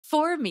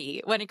For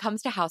me, when it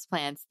comes to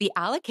houseplants, the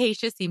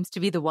Alocasia seems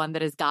to be the one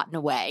that has gotten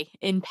away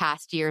in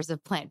past years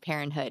of plant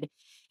parenthood.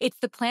 It's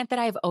the plant that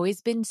I've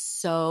always been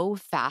so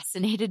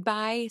fascinated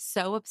by,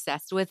 so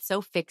obsessed with,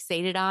 so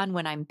fixated on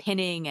when I'm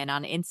pinning and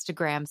on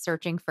Instagram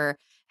searching for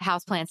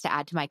houseplants to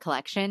add to my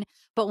collection.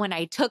 But when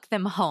I took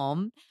them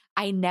home,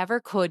 I never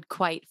could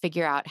quite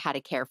figure out how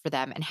to care for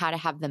them and how to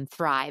have them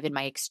thrive in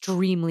my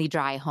extremely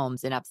dry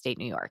homes in upstate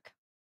New York.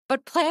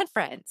 But plant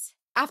friends,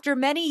 after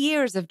many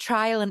years of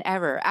trial and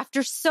error,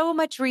 after so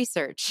much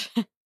research,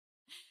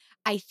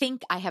 I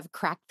think I have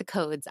cracked the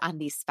codes on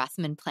these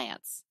specimen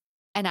plants.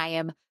 And I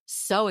am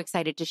so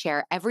excited to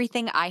share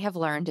everything I have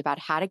learned about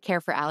how to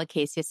care for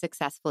Alocasia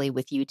successfully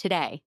with you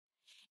today,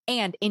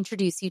 and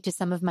introduce you to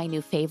some of my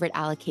new favorite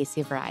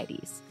Alocasia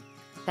varieties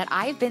that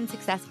I've been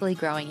successfully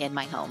growing in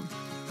my home.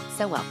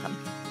 So welcome.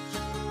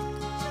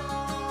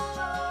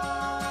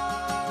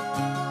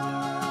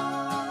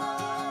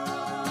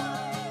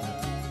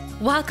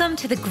 Welcome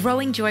to the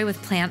Growing Joy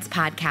with Plants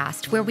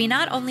podcast, where we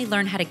not only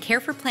learn how to care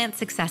for plants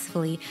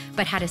successfully,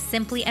 but how to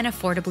simply and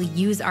affordably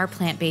use our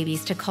plant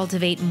babies to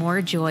cultivate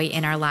more joy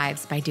in our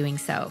lives by doing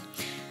so.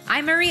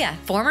 I'm Maria,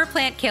 former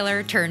plant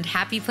killer turned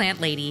happy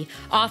plant lady,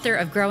 author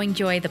of Growing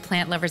Joy, the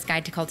Plant Lover's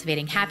Guide to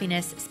Cultivating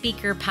Happiness,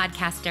 speaker,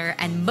 podcaster,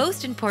 and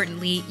most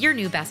importantly, your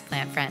new best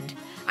plant friend.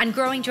 On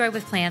Growing Joy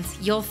with Plants,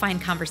 you'll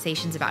find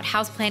conversations about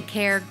houseplant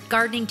care,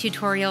 gardening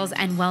tutorials,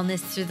 and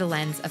wellness through the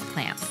lens of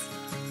plants.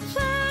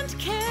 Plant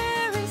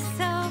care is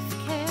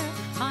self-care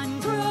on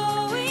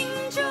Growing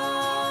Joy.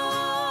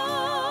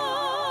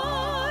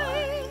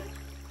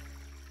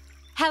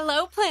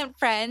 Hello, plant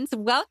friends.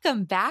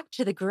 Welcome back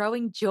to the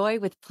Growing Joy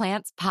with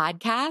Plants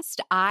podcast.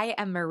 I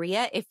am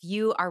Maria. If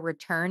you are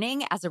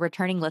returning as a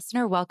returning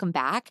listener, welcome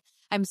back.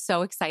 I'm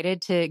so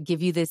excited to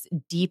give you this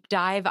deep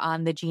dive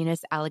on the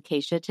genus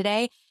Alocasia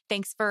today.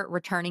 Thanks for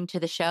returning to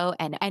the show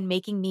and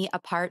making me a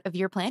part of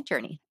your plant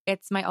journey.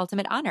 It's my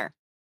ultimate honor.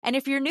 And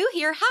if you're new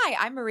here, hi,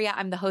 I'm Maria.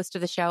 I'm the host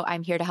of the show.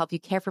 I'm here to help you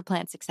care for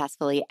plants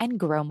successfully and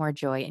grow more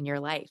joy in your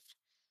life.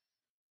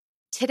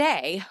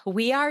 Today,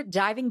 we are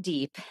diving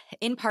deep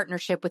in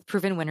partnership with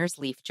Proven Winners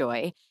Leaf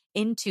Joy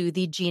into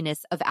the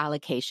genus of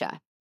Alocasia.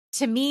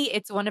 To me,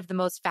 it's one of the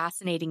most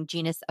fascinating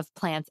genus of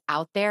plants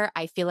out there.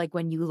 I feel like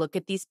when you look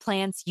at these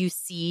plants, you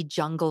see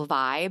jungle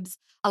vibes.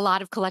 A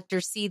lot of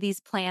collectors see these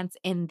plants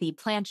in the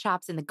plant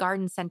shops, in the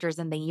garden centers,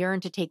 and they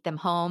yearn to take them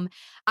home.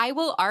 I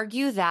will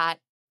argue that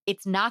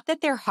it's not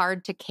that they're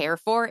hard to care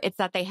for, it's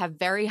that they have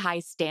very high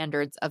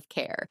standards of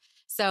care.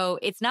 So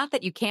it's not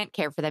that you can't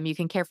care for them. You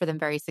can care for them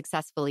very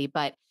successfully,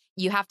 but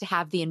you have to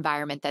have the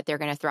environment that they're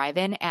going to thrive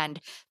in. And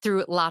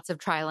through lots of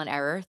trial and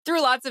error,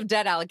 through lots of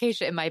dead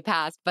Alocasia in my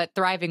past, but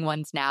thriving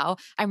ones now,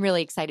 I'm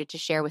really excited to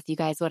share with you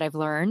guys what I've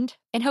learned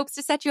in hopes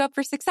to set you up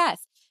for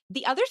success.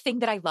 The other thing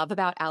that I love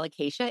about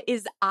Alocasia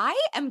is I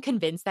am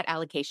convinced that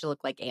Alocasia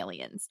look like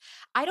aliens.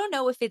 I don't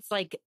know if it's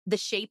like the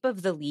shape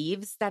of the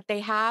leaves that they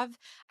have,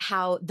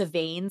 how the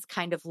veins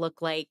kind of look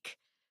like,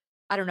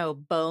 I don't know,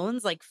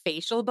 bones, like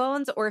facial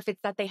bones, or if it's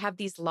that they have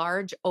these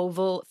large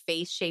oval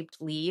face-shaped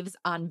leaves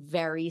on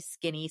very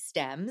skinny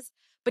stems.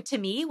 But to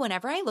me,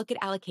 whenever I look at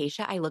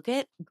Alocasia, I look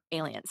at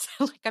aliens.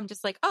 Like I'm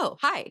just like, oh,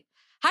 hi.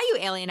 Hi, you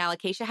alien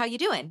Alocasia. How you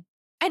doing?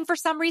 And for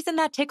some reason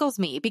that tickles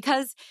me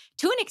because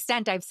to an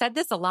extent, I've said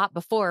this a lot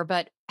before,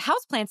 but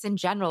houseplants in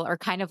general are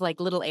kind of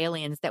like little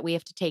aliens that we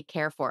have to take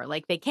care for.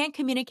 Like they can't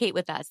communicate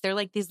with us. They're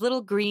like these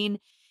little green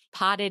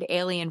potted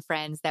alien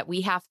friends that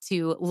we have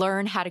to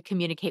learn how to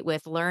communicate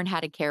with, learn how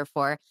to care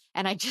for.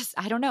 And I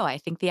don't know. I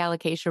think the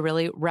Alocasia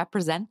really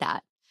represent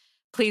that.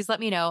 Please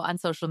let me know on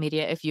social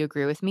media if you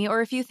agree with me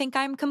or if you think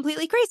I'm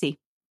completely crazy.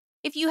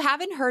 If you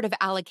haven't heard of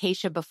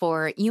Alocasia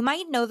before, you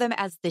might know them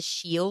as the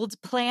shield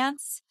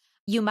plants.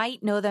 You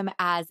might know them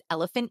as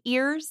elephant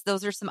ears.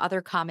 Those are some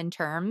other common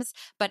terms,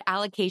 but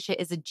Alocasia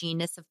is a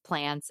genus of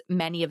plants,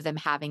 many of them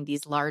having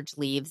these large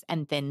leaves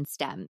and thin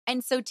stems.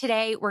 And so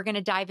today we're going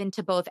to dive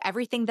into both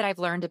everything that I've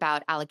learned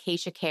about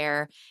Alocasia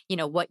care,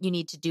 what you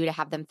need to do to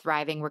have them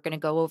thriving. We're going to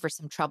go over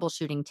some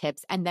troubleshooting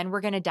tips, and then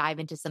we're going to dive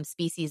into some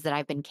species that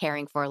I've been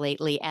caring for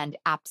lately and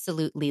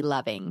absolutely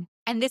loving.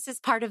 And this is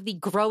part of the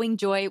Growing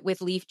Joy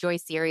with Leaf Joy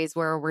series,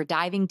 where we're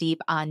diving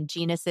deep on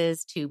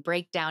genuses to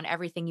break down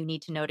everything you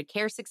need to know to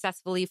care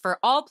successfully for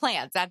all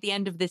plants at the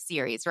end of this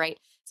series, right?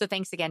 So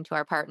thanks again to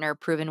our partner,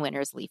 Proven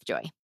Winners Leaf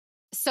Joy.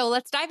 So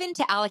let's dive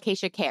into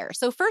Alocasia care.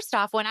 So first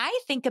off, when I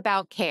think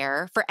about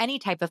care for any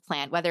type of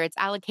plant, whether it's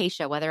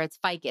Alocasia, whether it's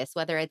ficus,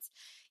 whether it's,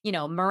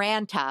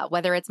 Maranta,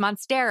 whether it's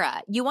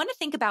Monstera, you want to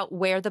think about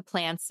where the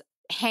plants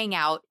hang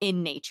out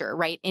in nature,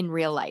 right? In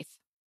real life.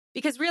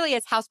 Because really,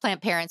 as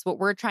houseplant parents, what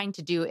we're trying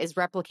to do is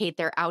replicate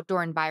their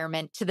outdoor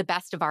environment to the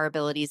best of our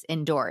abilities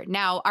indoor.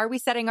 Now, are we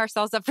setting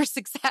ourselves up for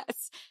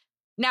success?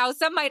 Now,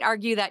 some might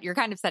argue that you're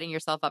kind of setting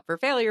yourself up for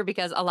failure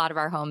because a lot of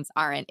our homes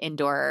aren't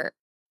indoor,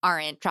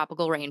 aren't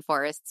tropical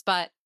rainforests.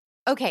 But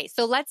okay,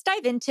 so let's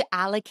dive into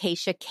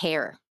Alocasia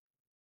care.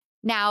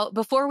 Now,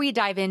 before we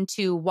dive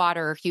into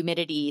water,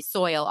 humidity,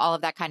 soil, all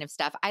of that kind of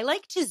stuff, I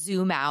like to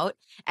zoom out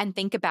and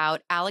think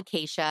about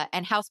alocasia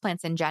and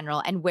houseplants in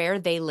general and where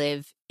they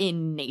live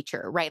in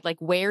nature, right? Like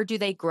where do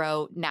they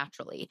grow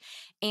naturally?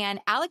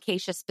 And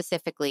alocasia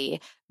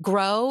specifically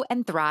grow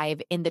and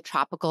thrive in the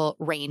tropical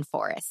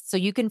rainforest. So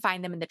you can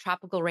find them in the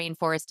tropical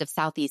rainforest of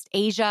Southeast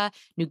Asia,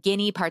 New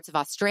Guinea, parts of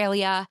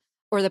Australia,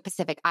 or the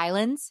Pacific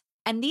Islands.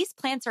 And these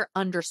plants are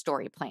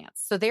understory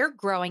plants. So they're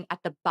growing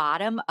at the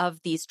bottom of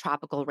these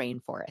tropical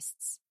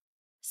rainforests.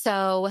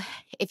 So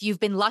if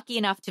you've been lucky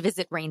enough to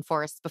visit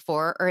rainforests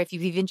before, or if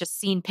you've even just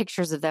seen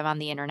pictures of them on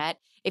the internet,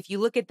 if you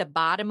look at the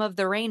bottom of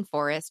the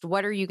rainforest,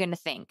 what are you going to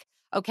think?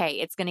 Okay,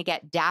 it's going to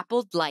get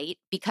dappled light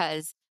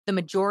because the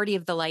majority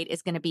of the light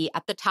is going to be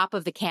at the top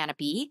of the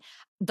canopy.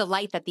 The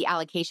light that the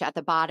alocasia at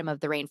the bottom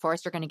of the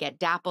rainforest are going to get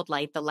dappled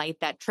light, the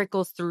light that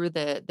trickles through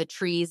the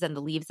trees and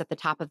the leaves at the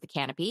top of the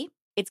canopy.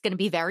 It's going to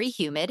be very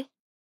humid,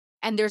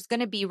 and there's going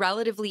to be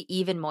relatively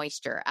even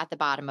moisture at the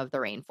bottom of the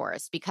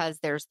rainforest because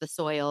there's the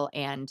soil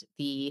and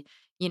the,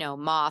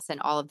 moss and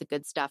all of the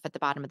good stuff at the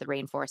bottom of the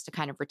rainforest to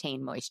kind of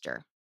retain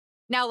moisture.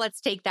 Now let's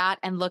take that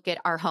and look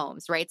at our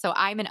homes, right? So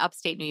I'm in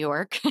upstate New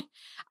York.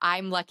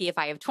 I'm lucky if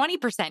I have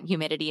 20%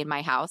 humidity in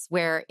my house,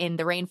 where in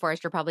the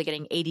rainforest, you're probably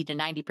getting 80 to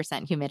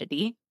 90%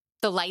 humidity.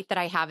 The light that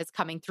I have is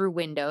coming through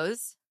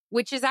windows,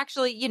 which is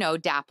actually,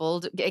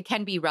 dappled. It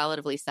can be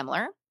relatively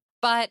similar.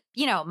 But,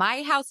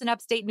 my house in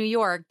upstate New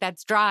York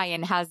that's dry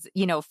and has,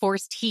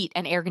 forced heat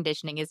and air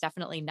conditioning is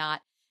definitely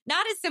not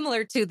as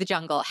similar to the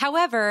jungle.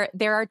 However,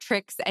 there are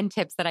tricks and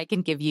tips that I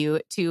can give you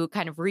to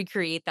kind of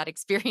recreate that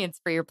experience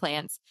for your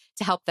plants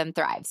to help them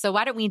thrive. So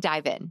why don't we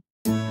dive in?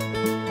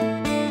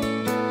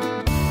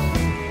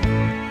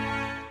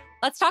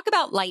 Let's talk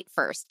about light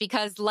first,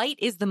 because light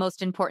is the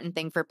most important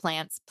thing for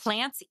plants.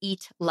 Plants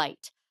eat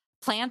light.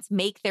 Plants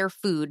make their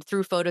food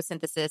through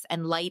photosynthesis,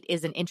 and light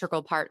is an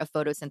integral part of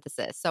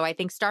photosynthesis. So I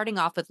think starting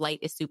off with light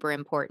is super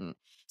important.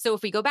 So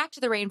if we go back to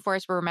the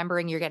rainforest, we're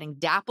remembering you're getting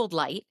dappled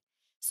light.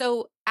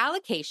 So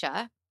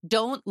alocasia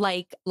don't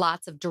like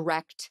lots of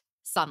direct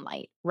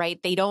sunlight,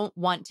 right? They don't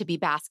want to be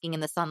basking in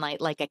the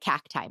sunlight like a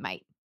cacti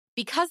might.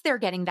 Because they're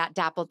getting that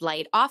dappled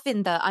light,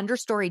 often the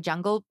understory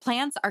jungle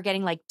plants are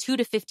getting like 2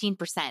 to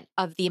 15%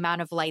 of the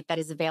amount of light that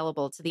is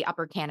available to the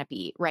upper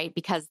canopy, right?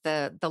 Because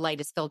the light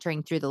is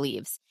filtering through the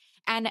leaves.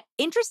 And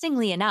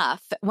interestingly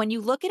enough, when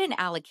you look at an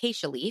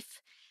alocasia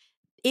leaf,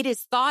 it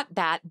is thought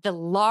that the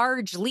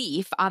large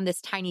leaf on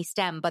this tiny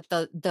stem, but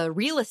the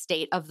real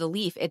estate of the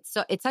leaf, it's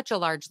such a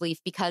large leaf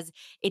because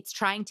it's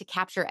trying to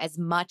capture as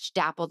much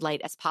dappled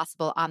light as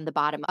possible on the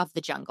bottom of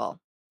the jungle.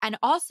 And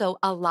also,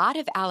 a lot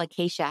of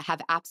alocasia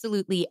have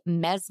absolutely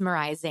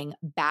mesmerizing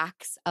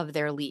backs of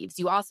their leaves.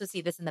 You also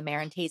see this in the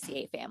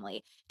Marantaceae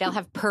family. They'll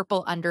have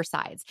purple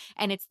undersides.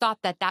 And it's thought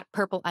that that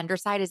purple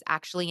underside is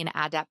actually an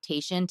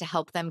adaptation to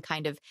help them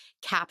kind of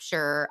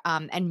capture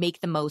and make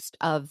the most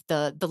of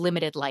the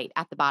limited light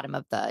at the bottom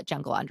of the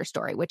jungle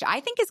understory, which I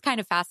think is kind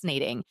of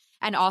fascinating.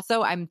 And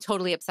also, I'm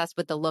totally obsessed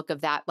with the look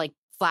of that like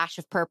flash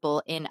of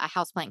purple in a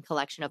houseplant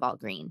collection of all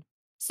green.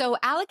 So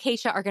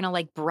alocasia are going to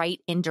like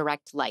bright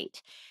indirect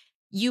light.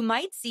 You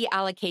might see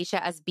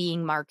alocasia as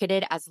being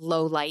marketed as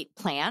low light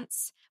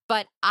plants,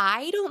 but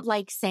I don't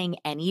like saying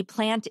any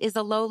plant is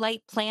a low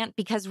light plant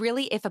because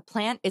really if a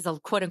plant is a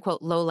quote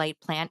unquote low light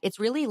plant, it's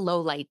really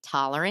low light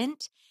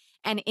tolerant.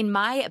 And in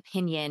my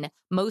opinion,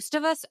 most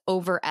of us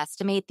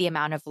overestimate the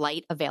amount of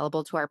light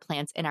available to our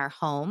plants in our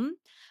home.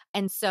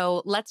 And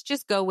so let's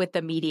just go with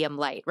the medium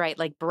light, right?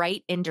 Like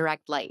bright,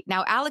 indirect light.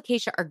 Now,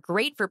 alocasia are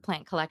great for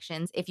plant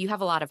collections if you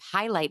have a lot of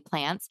highlight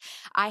plants.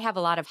 I have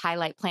a lot of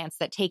highlight plants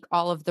that take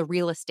all of the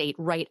real estate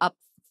right up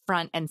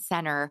front and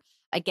center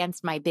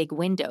against my big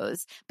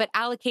windows. But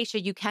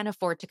alocasia, you can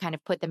afford to kind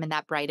of put them in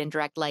that bright and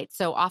direct light.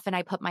 So often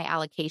I put my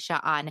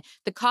alocasia on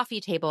the coffee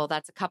table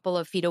that's a couple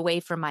of feet away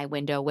from my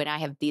window when I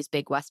have these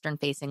big western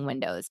facing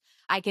windows.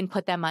 I can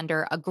put them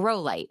under a grow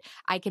light.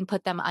 I can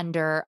put them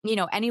under,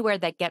 anywhere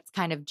that gets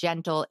kind of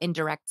gentle,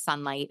 indirect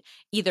sunlight,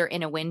 either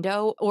in a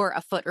window or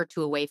a foot or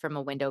two away from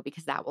a window,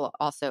 because that will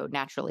also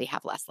naturally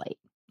have less light.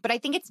 But I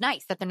think it's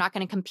nice that they're not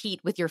going to compete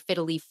with your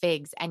fiddle-leaf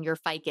figs and your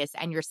ficus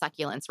and your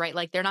succulents, right?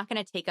 Like they're not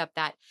going to take up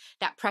that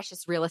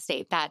precious real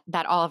estate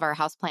that all of our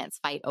houseplants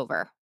fight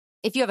over.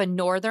 If you have a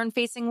northern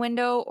facing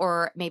window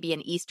or maybe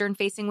an eastern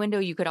facing window,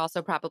 you could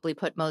also probably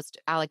put most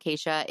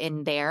alocasia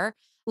in there.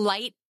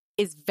 Light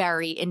is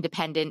very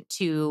independent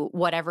to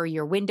whatever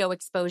your window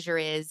exposure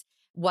is,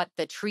 what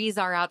the trees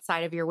are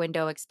outside of your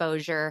window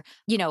exposure.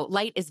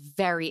 Light is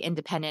very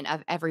independent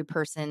of every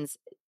person's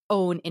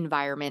own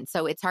environment.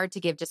 So it's hard to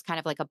give just kind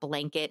of like a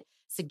blanket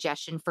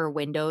suggestion for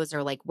windows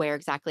or like where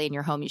exactly in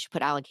your home you should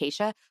put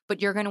alocasia,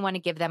 but you're going to want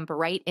to give them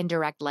bright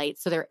indirect light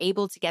so they're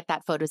able to get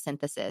that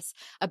photosynthesis.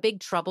 A big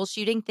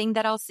troubleshooting thing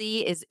that I'll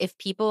see is if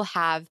people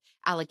have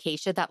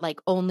alocasia that like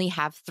only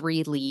have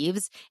 3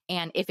 leaves,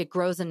 and if it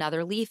grows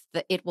another leaf,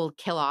 it will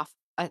kill off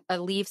a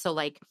leaf. So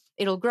like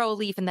it'll grow a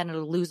leaf and then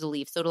it'll lose a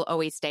leaf. So it'll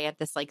always stay at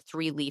this like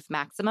 3-leaf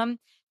maximum.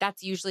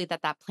 That's usually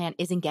that plant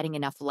isn't getting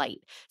enough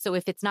light. So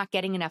if it's not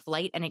getting enough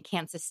light and it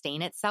can't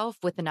sustain itself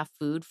with enough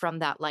food from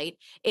that light,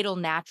 it'll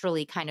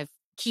naturally kind of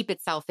keep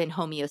itself in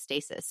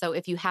homeostasis. So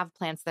if you have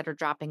plants that are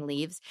dropping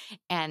leaves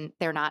and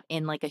they're not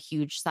in like a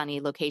huge sunny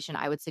location,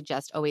 I would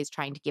suggest always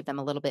trying to give them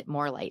a little bit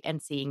more light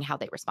and seeing how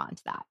they respond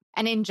to that.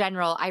 And in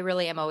general, I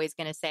really am always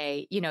going to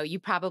say,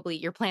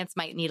 your plants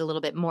might need a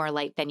little bit more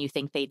light than you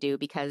think they do,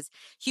 because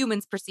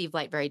humans perceive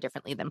light very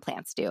differently than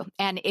plants do.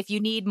 And if you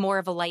need more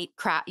of a light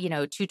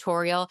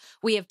tutorial,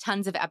 we have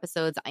tons of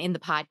episodes in the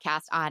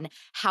podcast on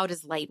how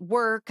does light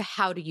work,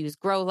 how to use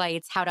grow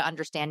lights, how to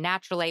understand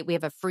natural light. We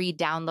have a free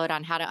download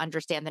on how to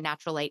understand the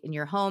natural light in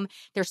your home.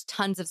 There's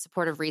tons of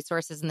supportive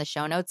resources in the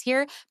show notes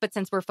here. But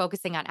since we're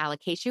focusing on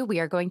alocasia, we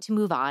are going to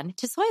move on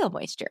to soil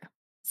moisture.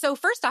 So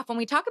first off, when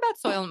we talk about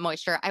soil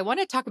moisture, I want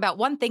to talk about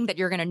one thing that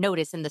you're going to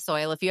notice in the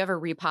soil if you ever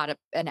repot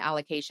an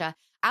alocasia.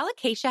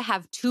 Alocasia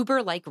have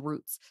tuber-like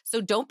roots. So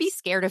don't be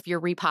scared if you're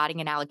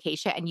repotting an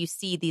alocasia and you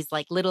see these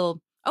like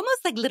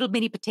almost like little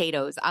mini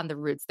potatoes on the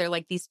roots. They're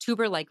like these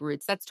tuber-like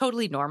roots. That's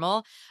totally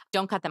normal.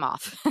 Don't cut them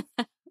off.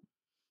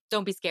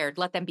 Don't be scared.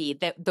 Let them be.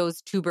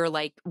 Those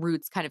tuber-like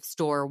roots kind of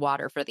store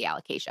water for the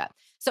alocasia.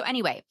 So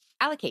anyway,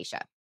 alocasia.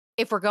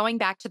 If we're going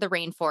back to the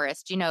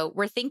rainforest,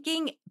 we're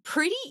thinking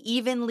pretty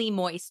evenly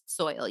moist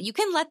soil. You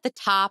can let the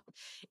top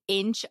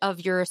inch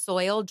of your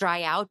soil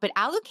dry out, but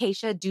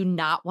alocasia do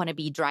not want to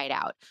be dried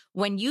out.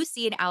 When you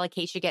see an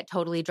alocasia get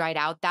totally dried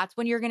out, that's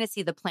when you're going to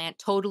see the plant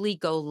totally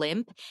go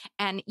limp.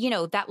 And,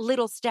 that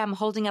little stem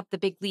holding up the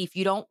big leaf,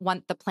 you don't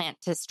want the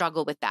plant to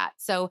struggle with that.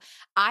 So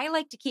I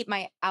like to keep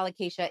my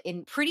alocasia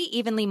in pretty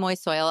evenly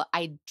moist soil.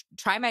 I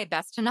try my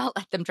best to not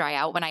let them dry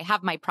out. When I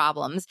have my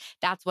problems,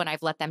 that's when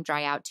I've let them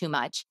dry out too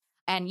much.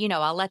 And,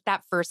 I'll let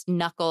that first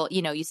knuckle,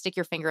 you stick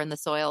your finger in the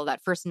soil,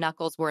 that first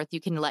knuckle's worth,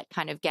 you can let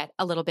kind of get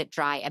a little bit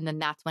dry. And then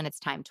that's when it's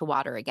time to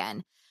water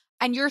again.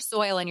 And your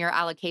soil and your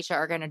alocasia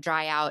are going to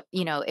dry out.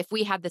 If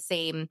we had the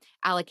same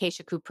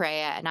Alocasia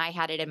cuprea and I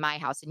had it in my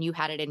house and you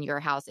had it in your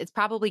house, it's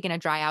probably going to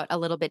dry out a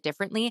little bit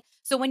differently.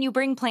 So when you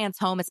bring plants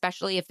home,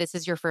 especially if this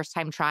is your first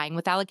time trying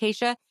with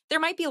alocasia,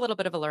 there might be a little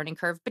bit of a learning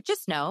curve, but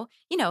just know,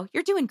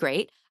 you're doing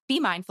great. Be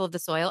mindful of the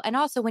soil. And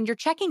also when you're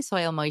checking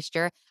soil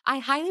moisture, I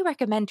highly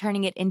recommend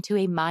turning it into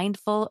a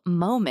mindful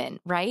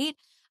moment, right?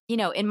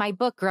 In my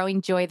book,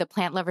 Growing Joy, The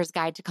Plant Lover's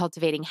Guide to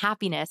Cultivating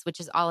Happiness,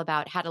 which is all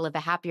about how to live a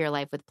happier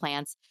life with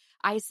plants,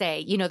 I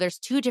say, there's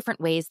 2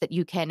 different ways that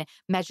you can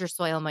measure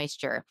soil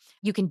moisture.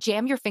 You can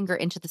jam your finger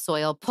into the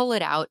soil, pull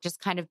it out, just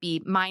kind of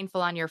be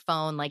mindful on your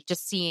phone, like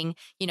just seeing,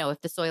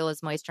 if the soil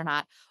is moist or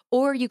not.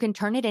 Or you can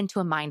turn it into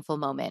a mindful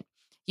moment.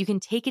 You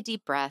can take a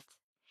deep breath.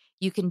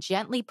 You can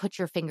gently put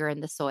your finger in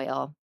the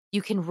soil.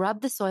 You can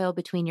rub the soil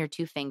between your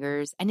 2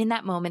 fingers. And in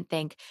that moment,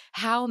 think,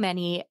 how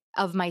many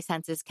of my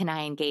senses can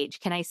I engage?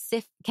 Can I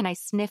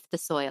sniff the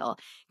soil?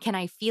 Can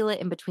I feel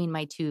it in between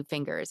my 2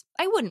 fingers?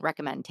 I wouldn't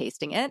recommend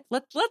tasting it.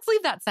 Let's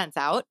leave that sense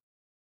out.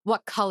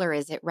 What color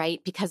is it,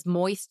 right? Because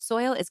moist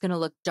soil is going to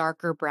look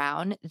darker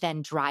brown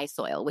than dry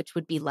soil, which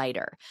would be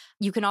lighter.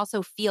 You can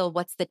also feel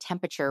what's the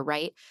temperature,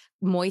 right?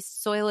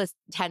 Moist soil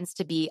tends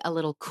to be a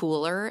little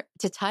cooler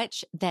to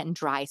touch than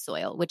dry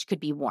soil, which could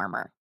be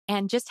warmer.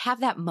 And just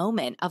have that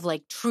moment of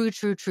like true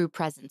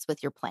presence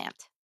with your plant.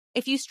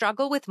 If you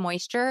struggle with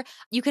moisture,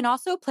 you can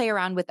also play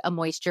around with a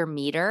moisture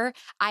meter.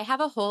 I have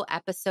a whole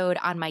episode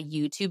on my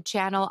YouTube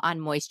channel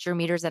on moisture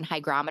meters and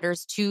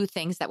hygrometers, 2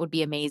 things that would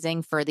be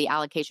amazing for the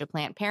alocasia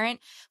plant parent.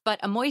 But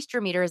a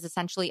moisture meter is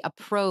essentially a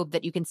probe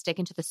that you can stick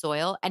into the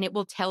soil and it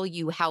will tell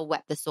you how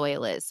wet the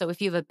soil is. So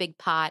if you have a big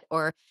pot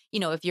or,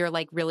 if you're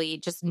like really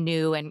just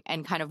new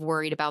and kind of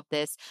worried about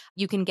this,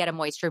 you can get a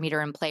moisture meter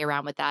and play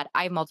around with that.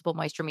 I have multiple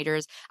moisture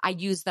meters. I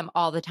used them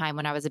all the time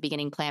when I was a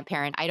beginning plant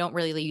parent. I don't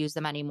really use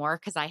them anymore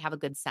because I have a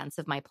good sense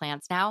of my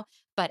plants now.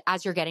 But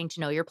as you're getting to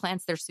know your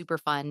plants, they're super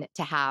fun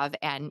to have.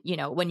 And,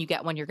 when you're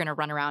going to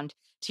run around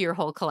to your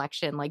whole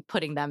collection, like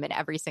putting them in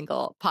every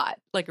single pot,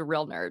 like a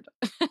real nerd.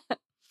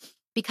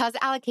 Because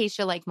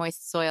alocasia like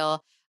moist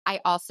soil, I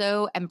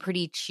also am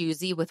pretty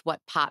choosy with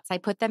what pots I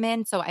put them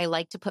in. So I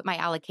like to put my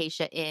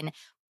alocasia in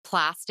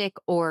plastic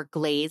or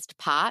glazed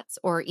pots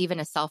or even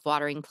a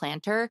self-watering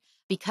planter,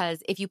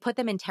 because if you put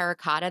them in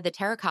terracotta, the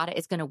terracotta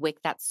is going to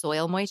wick that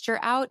soil moisture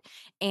out.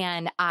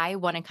 And I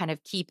want to kind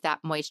of keep that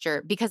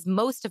moisture because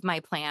most of my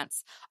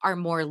plants are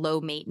more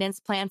low maintenance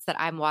plants that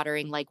I'm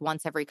watering like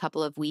once every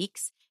couple of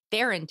weeks.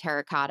 They're in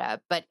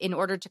terracotta, but in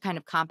order to kind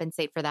of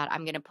compensate for that,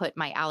 I'm going to put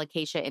my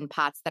alocasia in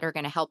pots that are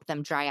going to help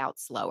them dry out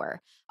slower.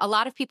 A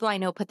lot of people I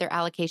know put their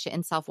alocasia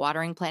in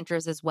self-watering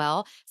planters as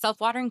well.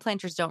 Self-watering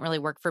planters don't really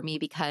work for me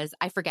because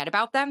I forget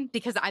about them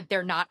because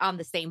they're not on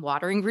the same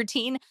watering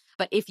routine.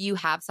 But if you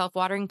have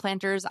self-watering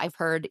planters, I've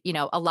heard,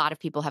 a lot of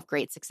people have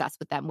great success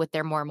with them with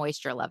their more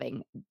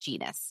moisture-loving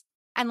genus.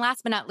 And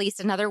last but not least,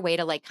 another way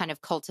to like kind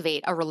of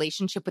cultivate a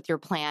relationship with your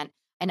plant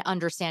and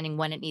understanding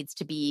when it needs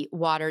to be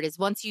watered is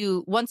once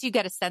you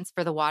get a sense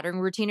for the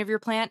watering routine of your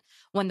plant,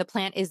 when the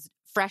plant is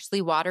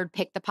freshly watered,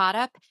 pick the pot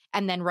up.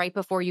 And then right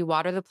before you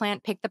water the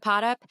plant, pick the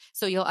pot up.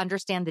 So you'll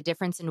understand the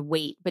difference in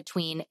weight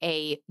between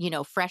a,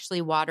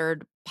 freshly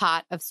watered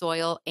pot of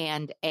soil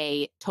and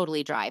a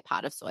totally dry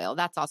pot of soil.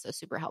 That's also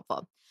super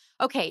helpful.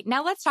 Okay,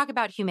 now let's talk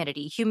about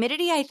humidity.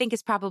 Humidity, I think,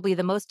 is probably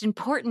the most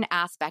important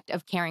aspect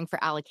of caring for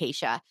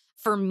alocasia.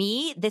 For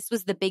me, this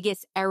was the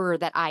biggest error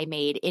that I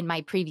made in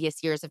my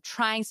previous years of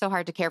trying so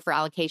hard to care for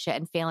alocasia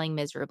and failing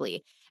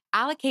miserably.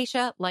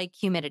 Alocasia like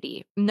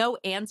humidity. No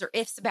ands or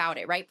ifs about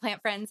it, right,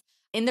 plant friends?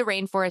 In the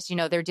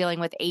rainforest, they're dealing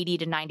with 80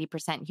 to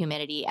 90%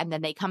 humidity, and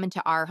then they come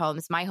into our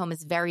homes. My home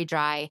is very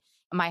dry.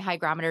 My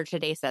hygrometer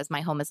today says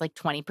my home is like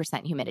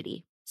 20%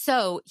 humidity.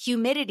 So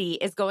humidity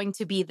is going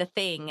to be the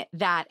thing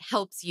that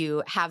helps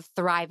you have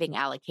thriving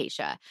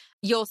alocasia.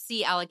 You'll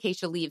see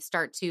alocasia leaves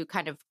start to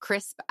kind of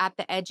crisp at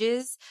the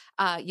edges.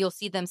 You'll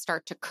see them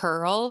start to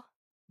curl.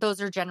 Those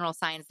are general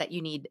signs that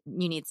you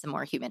need some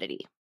more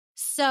humidity.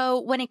 So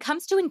when it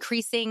comes to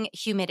increasing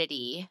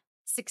humidity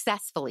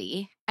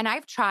successfully, and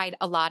I've tried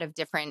a lot of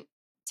different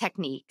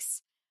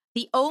techniques,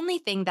 the only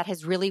thing that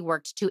has really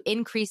worked to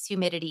increase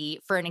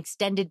humidity for an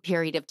extended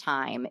period of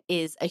time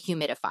is a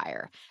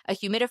humidifier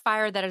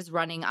that is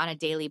running on a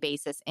daily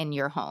basis in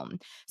your home.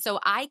 So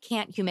I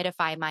can't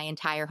humidify my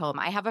entire home.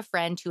 I have a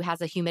friend who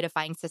has a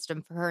humidifying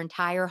system for her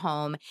entire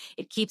home.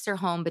 It keeps her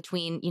home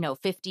between,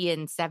 50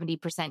 and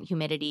 70%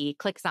 humidity,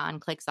 clicks on,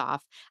 clicks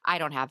off. I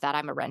don't have that.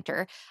 I'm a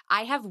renter.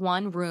 I have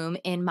one room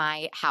in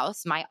my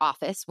house, my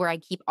office, where I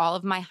keep all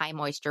of my high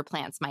moisture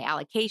plants, my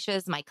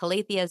alocasias, my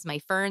calatheas, my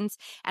ferns,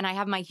 and I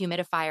have my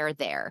humidifier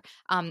there.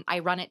 I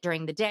run it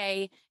during the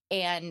day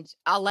and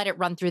I'll let it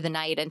run through the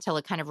night until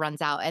it kind of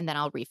runs out and then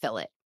I'll refill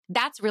it.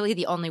 That's really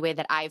the only way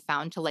that I've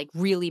found to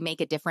really make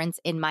a difference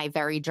in my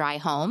very dry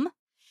home.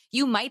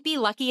 You might be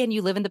lucky and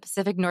you live in the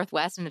Pacific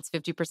Northwest and it's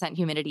 50%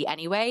 humidity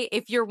anyway.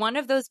 If you're one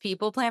of those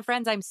people, plant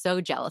friends, I'm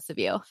so jealous of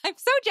you. I'm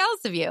so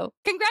jealous of you.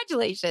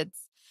 Congratulations.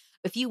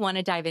 If you want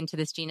to dive into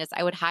this genus,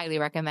 I would highly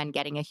recommend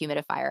getting a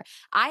humidifier.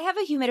 I have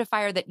a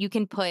humidifier that you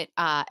can put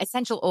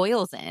essential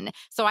oils in.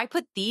 So I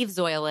put thieves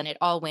oil in it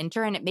all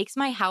winter and it makes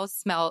my house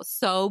smell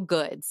so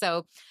good.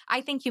 So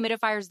I think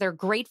humidifiers, they're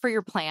great for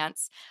your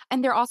plants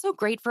and they're also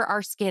great for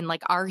our skin,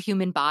 like our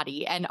human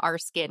body and our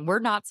skin. We're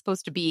not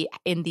supposed to be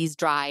in these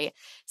dry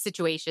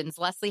situations.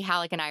 Leslie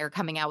Halleck and I are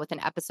coming out with an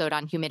episode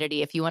on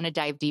humidity if you want to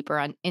dive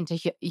deeper into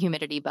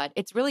humidity, but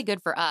it's really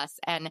good for us.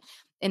 And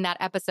in that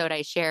episode,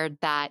 I shared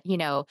that,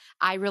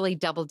 I really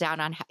doubled down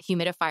on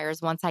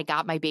humidifiers once I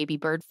got my baby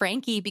bird,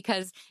 Frankie,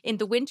 because in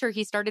the winter,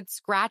 he started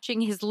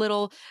scratching his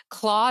little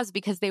claws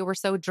because they were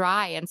so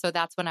dry. And so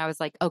that's when I was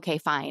like, okay,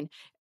 fine.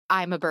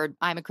 I'm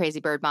a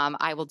crazy bird mom.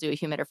 I will do a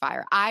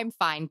humidifier. I'm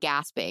fine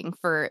gasping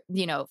for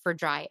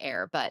dry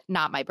air, but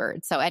not my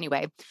bird. So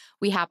anyway,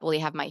 we happily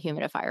have my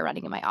humidifier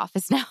running in my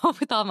office now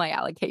with all my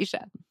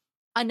alocasia.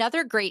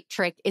 Another great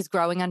trick is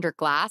growing under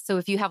glass. So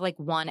if you have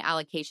one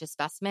alocasia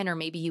specimen, or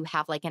maybe you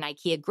have an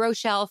IKEA grow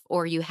shelf,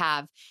 or you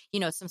have,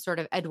 some sort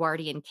of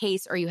Edwardian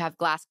case, or you have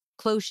glass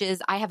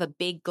cloches. I have a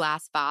big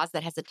glass vase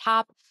that has a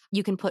top.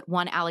 You can put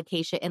one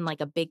alocasia in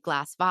a big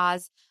glass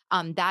vase.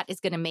 That is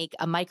going to make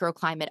a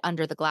microclimate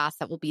under the glass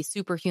that will be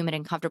super humid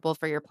and comfortable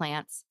for your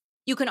plants.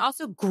 You can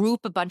also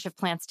group a bunch of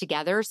plants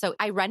together. So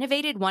I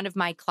renovated one of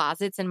my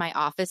closets in my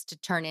office to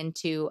turn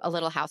into a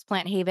little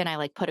houseplant haven.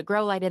 I put a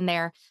grow light in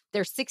there.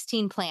 There's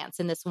 16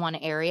 plants in this one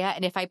area.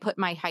 And if I put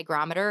my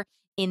hygrometer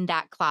in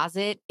that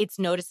closet, it's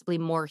noticeably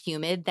more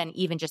humid than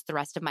even just the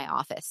rest of my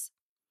office.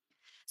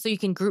 So you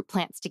can group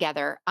plants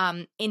together.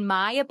 In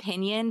my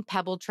opinion,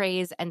 pebble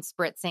trays and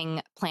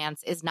spritzing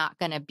plants is not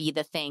going to be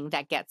the thing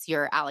that gets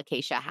your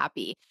alocasia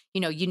happy.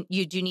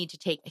 You do need to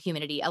take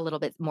humidity a little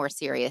bit more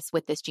serious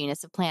with this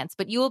genus of plants,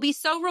 but you will be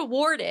so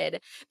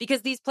rewarded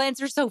because these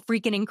plants are so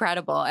freaking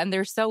incredible and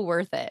they're so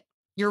worth it.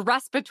 Your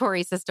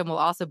respiratory system will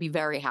also be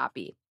very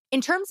happy.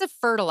 In terms of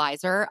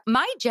fertilizer,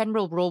 my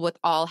general rule with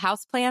all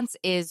houseplants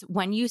is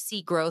when you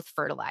see growth,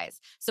 fertilize.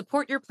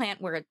 Support your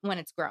plant when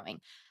it's growing.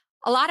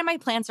 A lot of my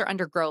plants are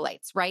under grow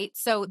lights, right?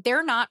 So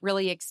they're not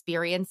really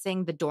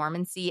experiencing the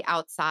dormancy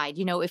outside.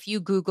 If you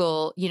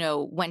Google,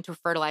 when to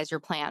fertilize your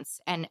plants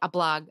and a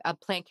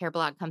plant care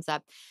blog comes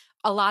up,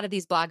 a lot of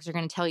these blogs are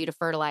going to tell you to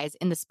fertilize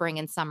in the spring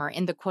and summer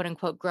in the quote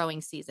unquote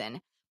growing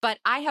season. But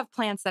I have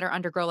plants that are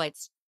under grow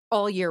lights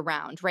all year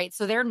round, right?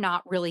 So they're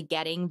not really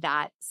getting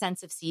that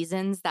sense of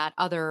seasons that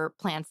other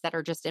plants that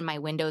are just in my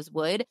windows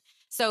would.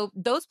 So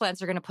those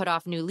plants are going to put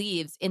off new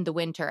leaves in the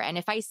winter. And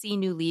if I see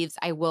new leaves,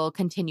 I will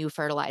continue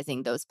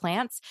fertilizing those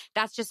plants.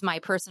 That's just my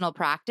personal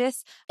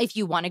practice. If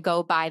you want to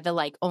go by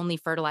the only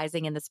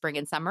fertilizing in the spring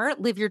and summer,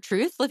 live your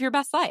truth, live your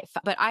best life.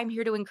 But I'm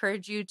here to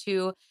encourage you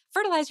to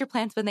fertilize your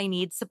plants when they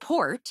need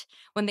support,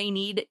 when they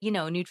need,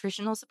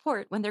 nutritional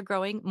support, when they're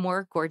growing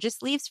more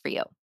gorgeous leaves for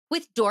you.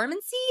 With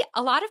dormancy,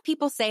 a lot of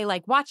people say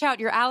watch out,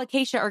 your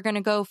alocasia are going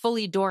to go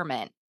fully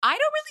dormant. I don't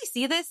really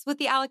see this with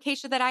the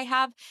alocasia that I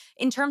have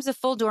in terms of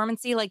full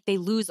dormancy, they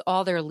lose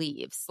all their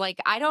leaves.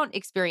 I don't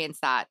experience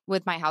that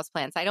with my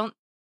houseplants. I don't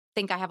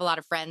think I have a lot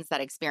of friends that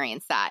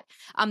experience that.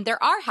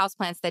 There are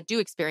houseplants that do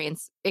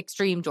experience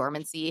extreme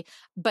dormancy,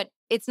 but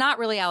it's not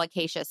really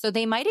alocasia. So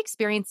they might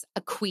experience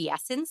a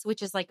quiescence,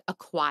 which is like a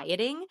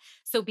quieting.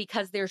 So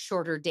because there's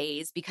shorter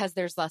days, because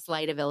there's less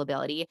light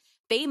availability,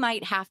 they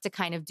might have to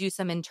kind of do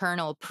some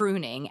internal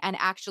pruning and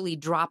actually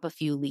drop a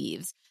few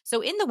leaves. So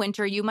in the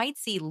winter, you might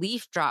see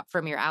leaf drop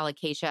from your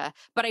alocasia,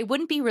 but I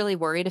wouldn't be really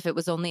worried if it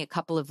was only a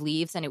couple of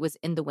leaves and it was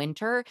in the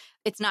winter.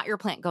 It's not your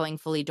plant going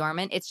fully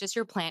dormant. It's just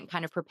your plant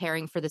kind of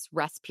preparing for this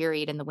rest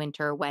period in the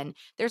winter when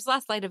there's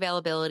less light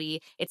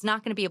availability. It's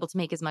not going to be able to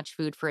make as much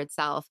food for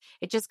itself.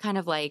 It just kind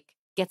of like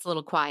gets a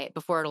little quiet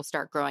before it'll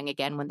start growing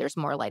again when there's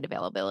more light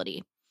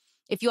availability.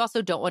 If you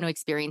also don't want to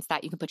experience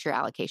that, you can put your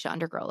alocasia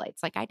under grow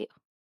lights like I do.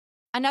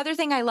 Another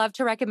thing I love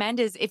to recommend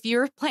is if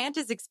your plant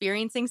is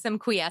experiencing some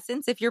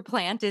quiescence, if your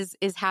plant is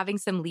having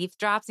some leaf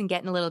drops and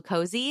getting a little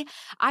cozy,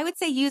 I would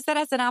say use that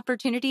as an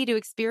opportunity to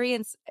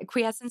experience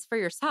quiescence for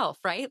yourself,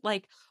 right?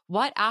 Like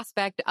what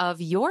aspect of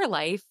your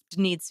life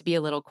needs to be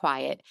a little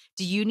quiet?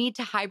 Do you need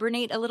to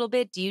hibernate a little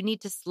bit? Do you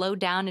need to slow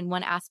down in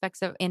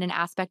an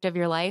aspect of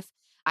your life?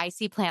 I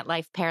see plant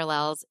life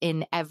parallels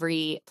in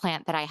every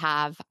plant that I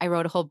have. I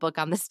wrote a whole book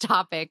on this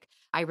topic.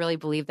 I really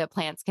believe that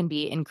plants can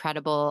be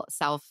incredible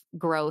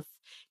self-growth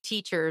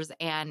teachers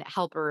and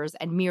helpers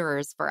and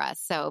mirrors for us.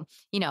 So,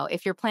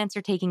 if your plants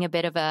are taking a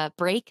bit of a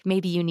break,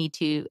 maybe you need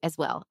to as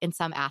well in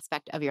some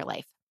aspect of your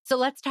life. So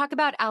let's talk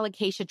about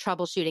alocasia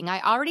troubleshooting.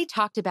 I already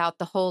talked about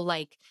the whole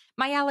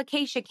my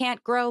alocasia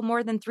can't grow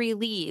more than 3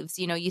 leaves.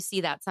 You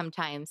see that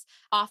sometimes.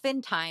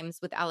 Oftentimes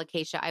with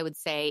alocasia, I would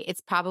say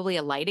it's probably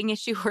a lighting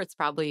issue or it's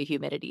probably a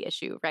humidity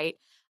issue, right?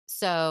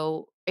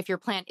 So if your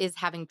plant is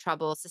having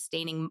trouble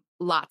sustaining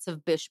lots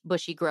of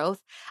bushy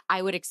growth,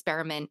 I would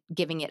experiment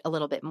giving it a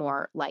little bit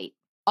more light.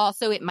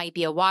 Also, it might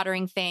be a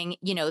watering thing.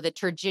 The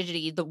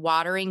turgidity, the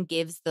watering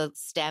gives the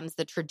stems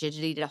the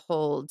turgidity to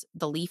hold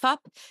the leaf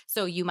up.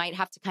 So you might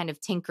have to kind of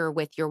tinker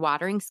with your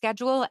watering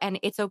schedule. And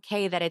it's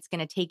okay that it's going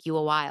to take you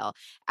a while.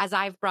 As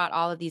I've brought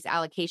all of these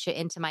alocasia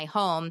into my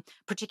home,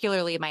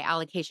 particularly my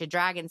alocasia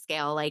dragon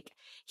scale,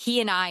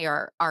 he and I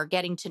are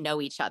getting to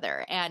know each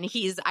other. And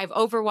I've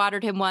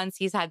overwatered him once.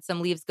 He's had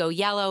some leaves go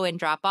yellow and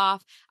drop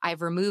off.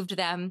 I've removed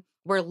them.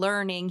 We're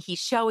learning. He's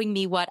showing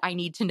me what I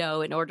need to know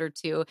in order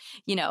to,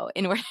 in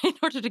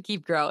order to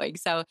keep growing.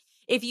 So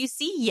if you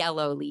see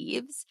yellow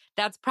leaves,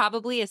 that's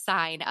probably a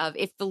sign of,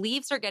 if the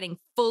leaves are getting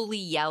fully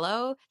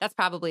yellow, that's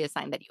probably a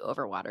sign that you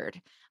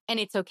overwatered. And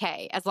it's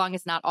okay. As long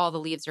as not all the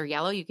leaves are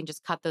yellow, you can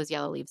just cut those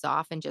yellow leaves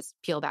off and just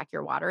peel back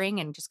your watering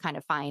and just kind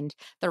of find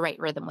the right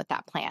rhythm with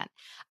that plant.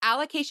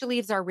 Alocasia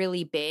leaves are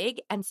really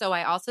big. And so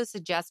I also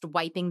suggest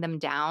wiping them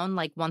down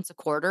once a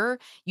quarter.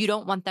 You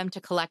don't want them to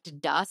collect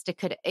dust. It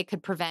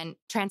could prevent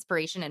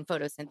transpiration and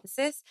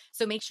photosynthesis.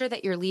 So make sure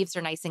that your leaves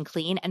are nice and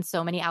clean. And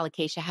so many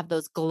alocasia have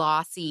those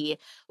glossy,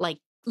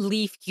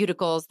 leaf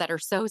cuticles that are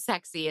so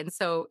sexy and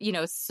so,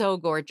 so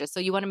gorgeous.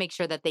 So you want to make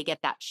sure that they get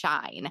that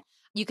shine.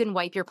 You can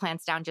wipe your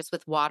plants down just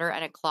with water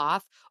and a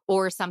cloth,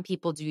 or some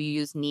people do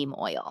use neem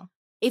oil.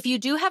 If you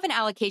do have an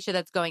alocasia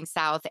that's going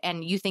south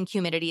and you think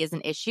humidity is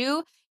an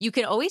issue, you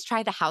can always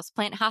try the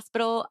houseplant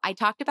hospital. I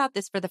talked about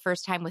this for the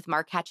first time with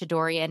Mark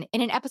Hatchadorian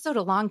in an episode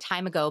a long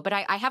time ago, but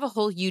I have a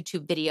whole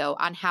YouTube video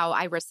on how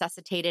I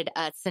resuscitated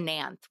a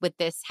Sananth with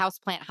this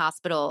houseplant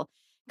hospital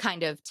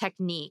kind of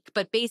technique.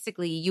 But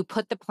basically, you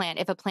put the plant,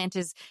 if a plant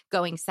is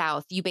going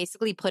south, you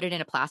basically put it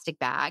in a plastic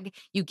bag.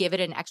 You give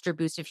it an extra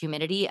boost of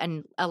humidity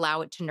and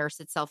allow it to nurse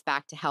itself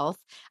back to health.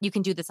 You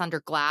can do this under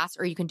glass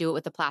or you can do it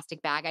with a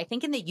plastic bag. I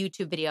think in the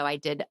YouTube video, I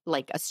did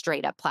a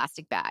straight up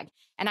plastic bag.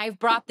 And I've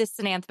brought this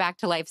Sananth back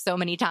to life so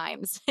many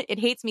times. It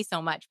hates me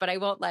so much, but I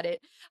won't let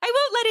it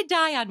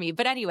die on me.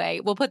 But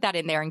anyway, we'll put that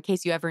in there in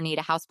case you ever need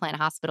a houseplant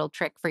hospital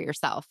trick for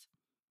yourself.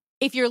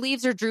 If your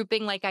leaves are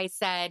drooping, like I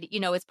said,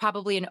 it's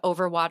probably an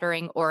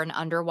overwatering or an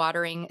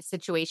underwatering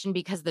situation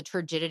because the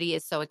turgidity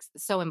is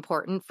so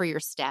important for your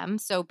stem.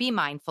 So be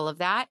mindful of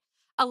that.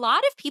 A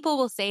lot of people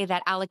will say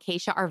that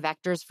alocasia are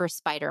vectors for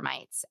spider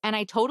mites. And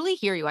I totally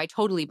hear you. I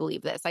totally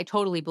believe this. I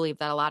totally believe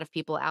that a lot of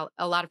people's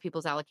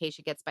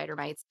alocasia get spider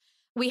mites.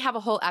 We have a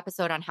whole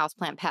episode on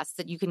houseplant pests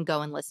that you can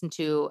go and listen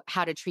to,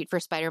 how to treat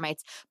for spider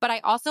mites. But I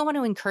also want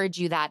to encourage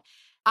you that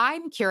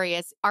I'm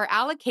curious, are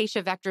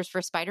alocasia vectors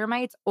for spider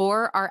mites,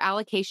 or are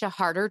alocasia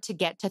harder to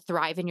get to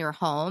thrive in your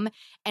home?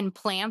 And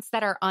plants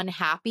that are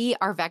unhappy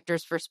are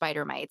vectors for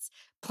spider mites.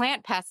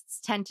 Plant pests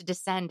tend to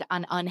descend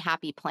on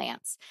unhappy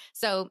plants.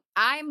 So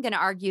I'm going to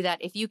argue that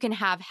if you can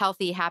have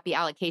healthy, happy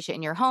alocasia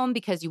in your home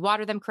because you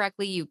water them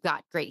correctly, you've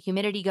got great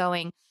humidity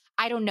going,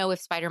 I don't know if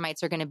spider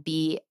mites are going to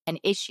be an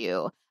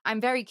issue. I'm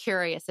very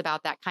curious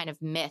about that kind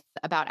of myth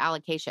about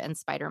alocasia and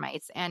spider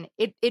mites. And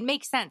it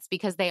makes sense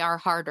because they are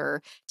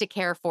harder to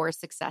care for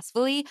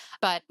successfully.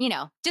 But,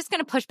 just going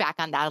to push back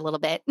on that a little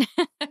bit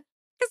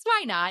because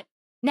why not?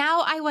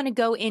 Now I want to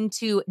go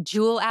into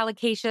jewel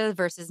alocasia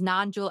versus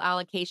non-jewel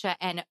alocasia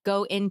and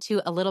go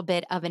into a little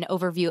bit of an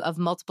overview of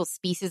multiple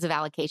species of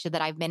alocasia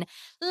that I've been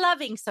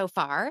loving so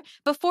far.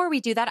 Before we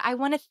do that, I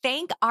want to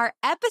thank our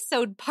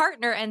episode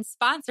partner and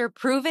sponsor,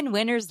 Proven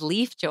Winners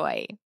Leaf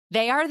Joy.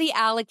 They are the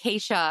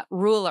Alocasia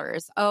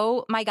rulers.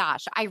 Oh my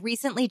gosh. I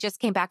recently just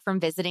came back from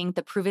visiting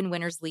the Proven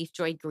Winners Leaf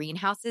Joy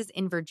greenhouses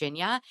in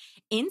Virginia.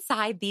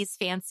 Inside these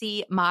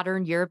fancy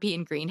modern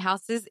European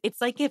greenhouses,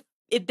 it's like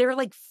they're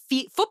like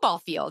football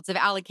fields of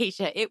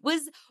Alocasia. It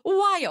was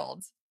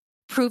wild.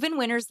 Proven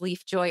Winners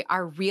Leaf Joy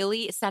are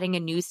really setting a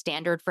new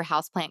standard for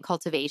houseplant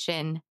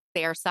cultivation.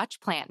 They are such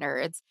plant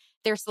nerds.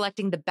 They're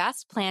selecting the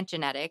best plant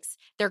genetics.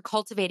 They're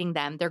cultivating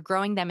them. They're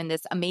growing them in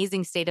this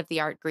amazing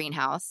state-of-the-art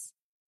greenhouse.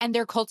 And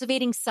they're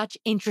cultivating such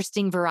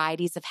interesting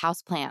varieties of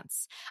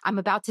houseplants. I'm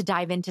about to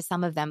dive into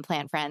some of them,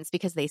 plant friends,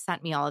 because they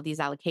sent me all of these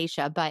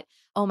Alocasia. But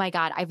oh my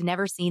God, I've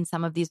never seen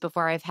some of these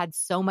before. I've had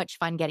so much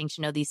fun getting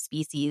to know these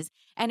species.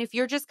 And if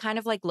you're just kind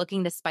of like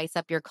looking to spice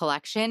up your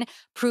collection,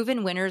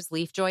 Proven Winners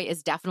Leaf Joy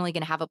is definitely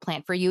going to have a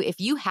plant for you. If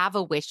you have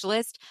a wish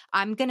list,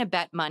 I'm going to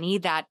bet money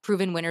that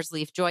Proven Winners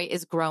Leaf Joy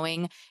is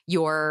growing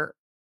your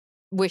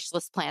wish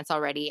list plants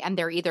already. And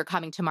they're either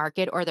coming to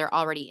market or they're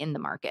already in the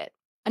market.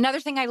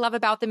 Another thing I love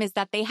about them is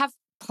that they have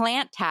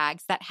plant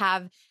tags that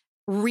have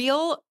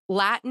real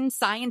Latin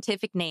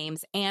scientific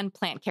names and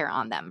plant care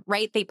on them,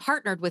 right? They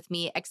partnered with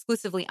me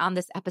exclusively on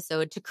this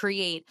episode to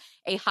create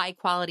a high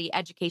quality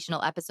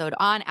educational episode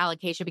on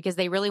Alocasia because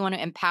they really want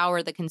to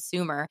empower the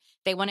consumer.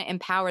 They want to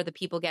empower the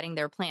people getting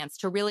their plants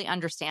to really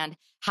understand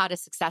how to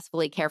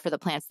successfully care for the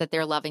plants that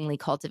they're lovingly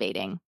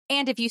cultivating.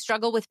 And if you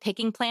struggle with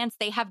picking plants,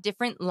 they have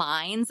different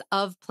lines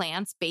of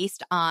plants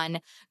based on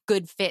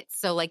good fits.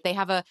 So like they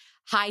have a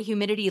high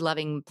humidity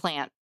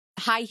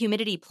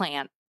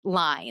plant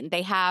line.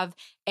 They have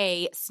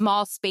a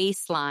small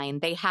space line.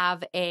 They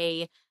have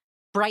a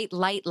bright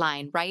light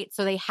line, right?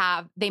 So they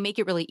make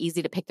it really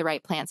easy to pick the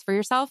right plants for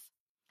yourself.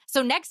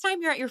 So next time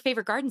you're at your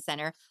favorite garden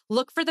center,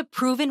 look for the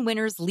Proven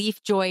Winners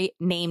Leaf Joy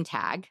name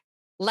tag.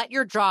 Let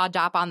your jaw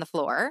drop on the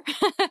floor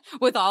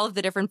with all of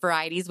the different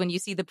varieties when you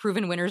see the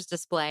Proven Winners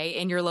display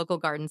in your local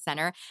garden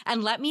center.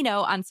 And let me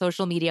know on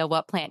social media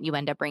what plant you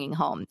end up bringing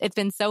home. It's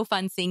been so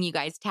fun seeing you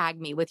guys tag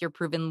me with your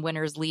Proven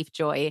Winners Leaf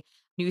Joy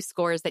new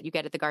scores that you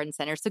get at the garden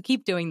center. So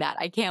keep doing that.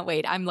 I can't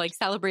wait. I'm like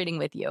celebrating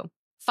with you.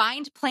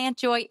 Find plant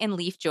joy and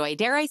leaf joy.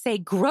 Dare I say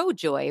grow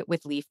joy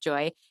with Leaf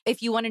Joy.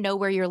 If you want to know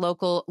where your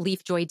local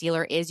Leaf Joy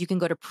dealer is, you can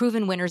go to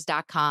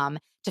provenwinners.com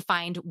to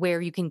find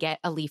where you can get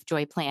a Leaf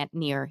Joy plant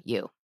near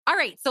you. All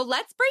right, so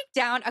let's break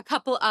down a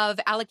couple of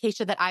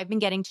Alocasia that I've been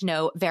getting to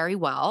know very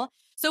well.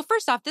 So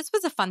first off, this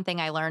was a fun thing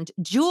I learned.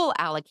 Jewel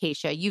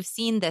Alocasia. You've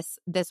seen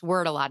this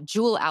word a lot,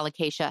 jewel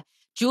Alocasia.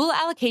 Jewel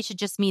Alocasia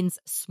just means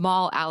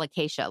small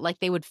Alocasia, like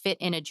they would fit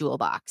in a jewel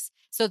box.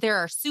 So there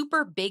are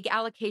super big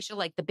Alocasia,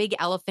 like the big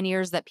elephant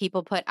ears that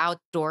people put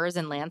outdoors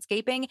in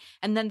landscaping.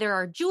 And then there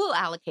are jewel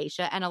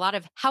Alocasia, and a lot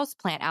of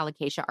houseplant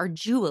Alocasia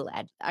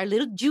are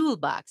little jewel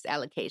box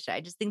Alocasia.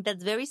 I just think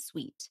that's very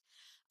sweet.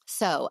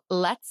 So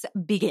let's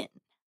begin.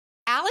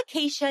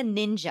 Alocasia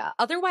ninja,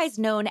 otherwise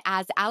known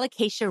as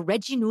Alocasia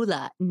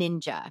reginula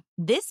ninja.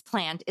 This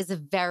plant is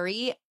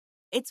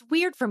it's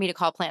weird for me to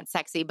call plants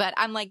sexy, but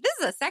I'm like, this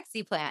is a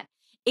sexy plant.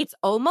 It's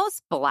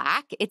almost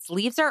black. Its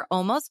leaves are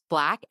almost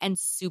black and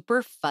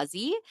super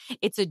fuzzy.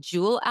 It's a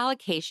jewel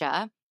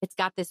Alocasia. It's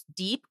got this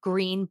deep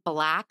green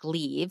black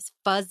leaves,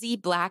 fuzzy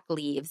black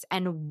leaves,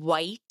 and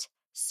white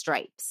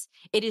stripes.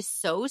 It is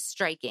so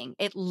striking.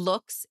 It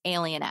looks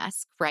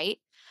alien-esque, right?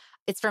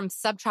 It's from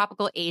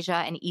subtropical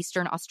Asia and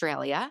Eastern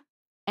Australia,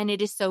 and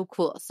it is so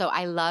cool. So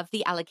I love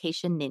the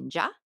Alocasia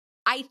ninja.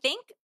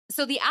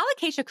 So the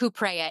Alocasia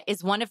cuprea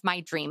is one of my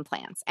dream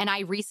plants, and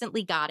I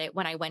recently got it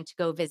when I went to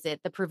go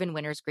visit the Proven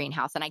Winners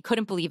greenhouse, and I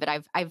couldn't believe it.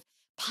 I've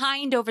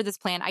pined over this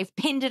plant. I've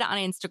pinned it on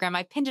Instagram.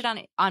 I've pinned it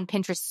on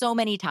Pinterest so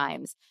many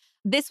times.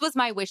 This was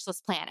my wish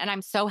list plant, and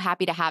I'm so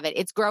happy to have it.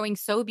 It's growing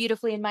so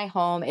beautifully in my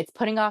home. It's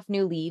putting off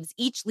new leaves.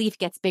 Each leaf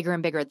gets bigger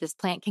and bigger. This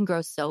plant can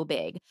grow so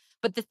big.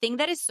 But the thing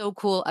that is so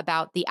cool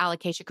about the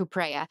Alocasia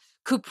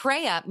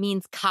cuprea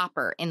means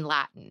copper in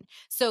Latin.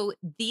 So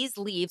these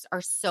leaves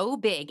are so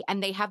big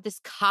and they have this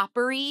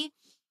coppery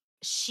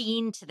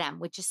sheen to them,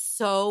 which is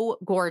so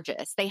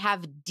gorgeous. They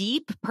have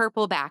deep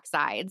purple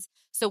backsides.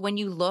 So when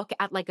you look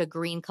at like a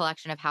green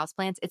collection of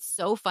houseplants, it's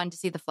so fun to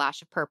see the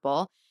flash of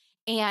purple.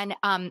 And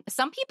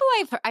some people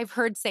I've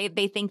heard say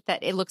they think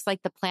that it looks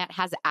like the plant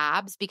has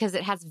abs because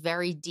it has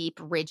very deep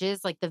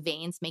ridges, like the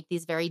veins make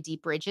these very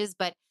deep ridges,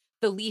 but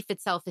the leaf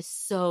itself is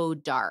so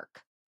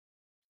dark,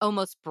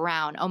 almost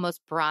brown,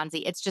 almost bronzy.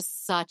 It's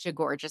just such a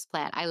gorgeous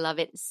plant. I love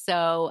it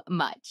so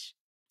much.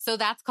 So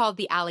that's called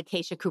the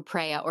Alocasia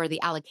cuprea or the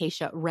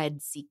Alocasia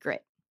red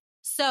secret.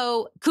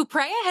 So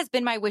cuprea has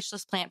been my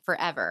wishlist plant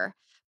forever,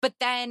 but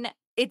then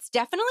it's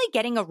definitely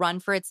getting a run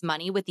for its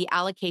money with the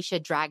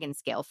Alocasia dragon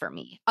scale for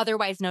me,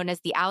 otherwise known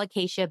as the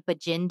Alocasia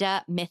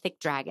bajinda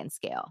mythic dragon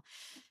scale.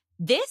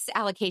 This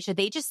Alocasia,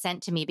 they just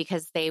sent to me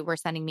because they were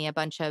sending me a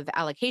bunch of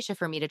Alocasia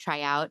for me to try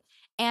out.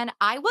 And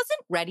I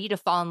wasn't ready to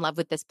fall in love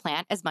with this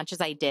plant as much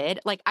as I did.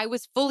 Like I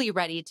was fully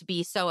ready to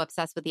be so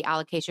obsessed with the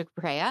Alocasia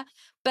cuprea,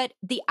 but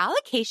the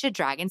Alocasia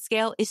dragon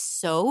scale is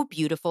so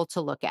beautiful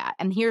to look at.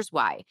 And here's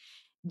why.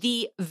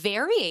 The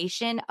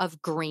variation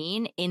of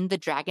green in the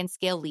dragon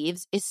scale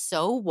leaves is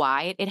so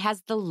wide. It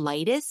has the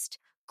lightest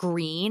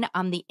green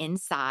on the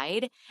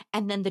inside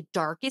and then the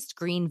darkest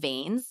green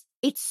veins.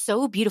 It's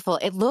so beautiful.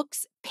 It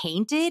looks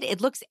painted.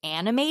 It looks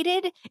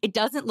animated. It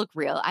doesn't look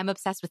real. I'm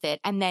obsessed with it.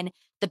 And then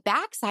the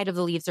backside of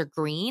the leaves are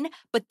green,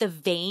 but the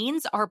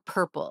veins are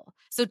purple.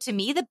 So to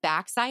me, the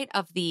backside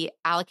of the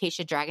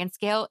Alocasia dragon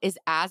scale is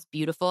as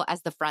beautiful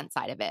as the front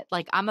side of it.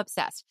 Like, I'm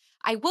obsessed.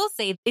 I will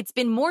say it's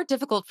been more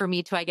difficult for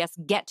me to, I guess,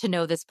 get to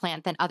know this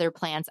plant than other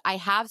plants. I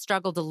have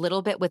struggled a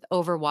little bit with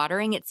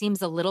overwatering. It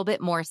seems a little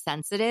bit more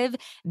sensitive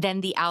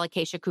than the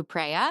Alocasia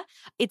cuprea.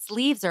 Its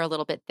leaves are a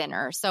little bit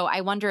thinner. So I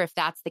wonder if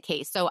that's the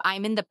case. So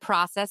I'm in the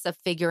process of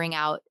figuring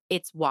out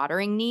its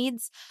watering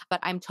needs,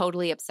 but I'm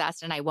totally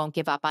obsessed and I won't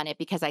give up on it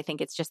because I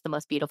think it's just the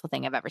most beautiful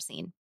thing I've ever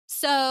seen.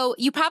 So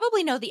you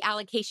probably know the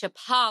Alocasia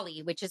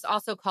poly, which is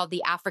also called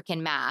the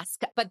African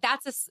mask, but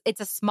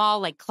it's a small,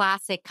 like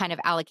classic kind of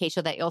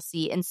Alocasia that you'll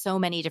see in so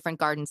many different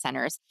garden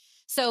centers.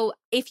 So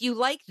if you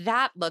like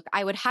that look,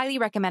 I would highly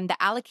recommend the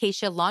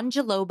Alocasia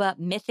longiloba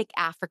mythic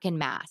African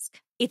mask.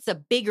 It's a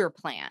bigger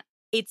plant.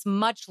 It's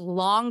much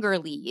longer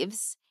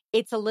leaves.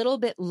 It's a little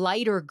bit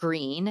lighter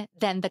green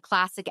than the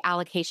classic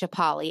Alocasia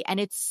poly, and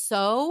it's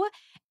so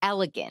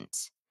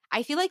elegant.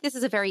 I feel like this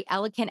is a very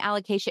elegant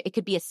Alocasia. It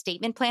could be a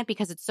statement plant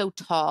because it's so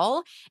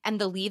tall and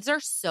the leaves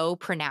are so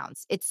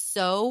pronounced. It's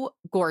so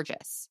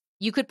gorgeous.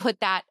 You could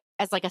put that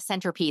as like a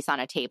centerpiece on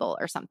a table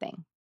or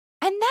something.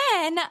 And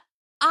then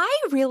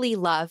I really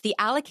love the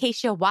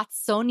Alocasia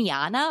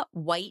watsoniana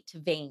white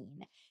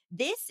vein.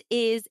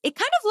 It kind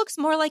of looks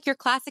more like your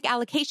classic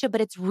Alocasia,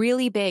 but it's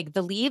really big.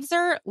 The leaves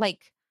are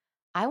like,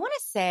 I want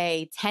to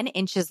say 10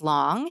 inches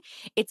long.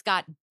 It's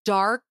got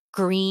dark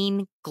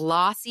green,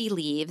 glossy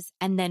leaves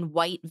and then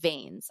white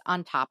veins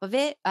on top of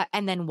it,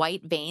 and then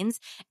white veins.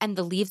 And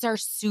the leaves are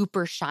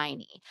super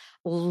shiny,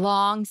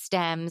 long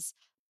stems,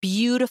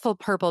 beautiful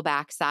purple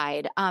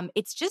backside.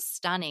 It's just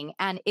stunning.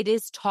 And it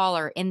is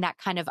taller in that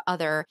kind of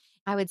other,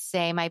 I would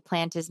say my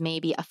plant is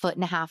maybe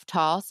 1.5 feet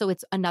tall. So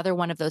it's another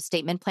one of those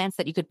statement plants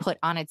that you could put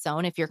on its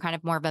own if you're kind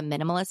of more of a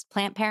minimalist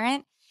plant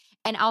parent.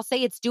 And I'll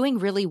say it's doing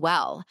really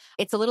well.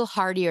 It's a little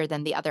hardier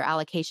than the other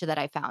Alocasia that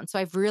I found. So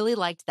I've really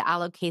liked the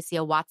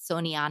Alocasia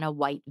watsoniana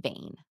white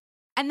vein.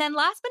 And then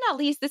last but not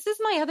least, this is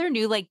my other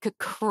new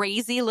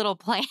crazy little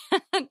plant,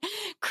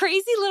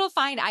 crazy little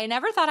find. I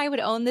never thought I would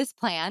own this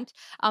plant,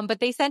 but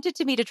they sent it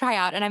to me to try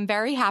out. And I'm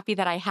very happy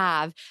that I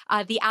have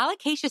the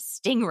Alocasia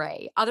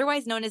stingray,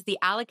 otherwise known as the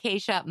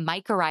Alocasia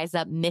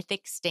mycorrhiza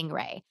mythic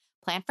stingray.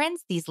 Plant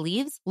friends, these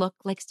leaves look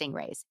like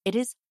stingrays. It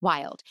is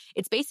wild.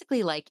 It's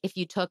basically like if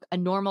you took a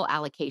normal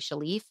Alocasia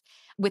leaf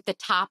with the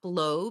top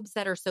lobes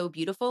that are so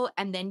beautiful,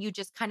 and then you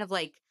just kind of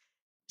like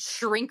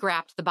shrink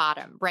wrapped the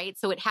bottom, right?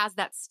 So it has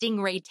that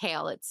stingray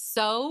tail. It's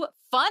so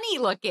funny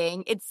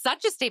looking. It's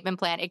such a statement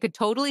plant. It could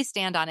totally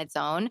stand on its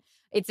own.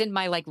 It's in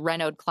my like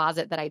renoed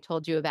closet that I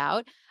told you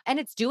about. And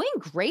it's doing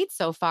great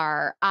so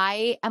far.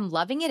 I am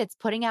loving it. It's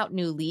putting out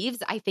new leaves.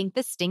 I think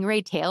the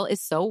stingray tail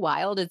is so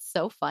wild. It's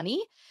so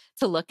funny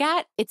to look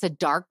at. It's a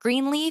dark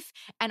green leaf.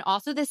 And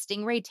also the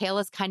stingray tail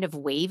is kind of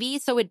wavy.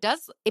 So it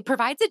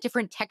provides a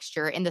different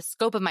texture in the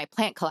scope of my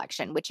plant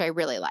collection, which I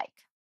really like.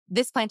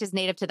 This plant is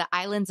native to the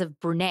islands of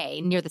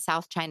Brunei near the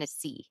South China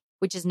Sea,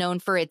 which is known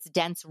for its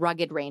dense,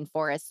 rugged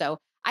rainforest. So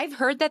I've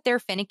heard that they're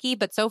finicky,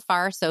 but so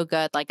far, so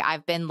good. Like,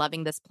 I've been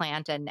loving this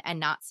plant and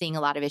not seeing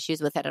a lot of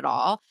issues with it at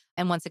all.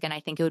 And once again, I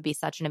think it would be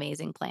such an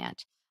amazing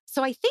plant.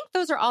 So I think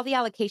those are all the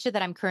Alocasia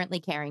that I'm currently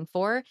caring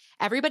for.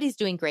 Everybody's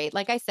doing great.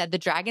 Like I said, the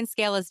dragon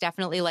scale is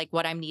definitely like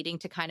what I'm needing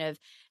to kind of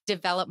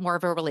develop more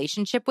of a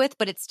relationship with,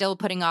 but it's still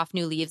putting off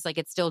new leaves. Like,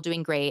 it's still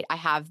doing great. I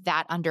have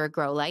that under a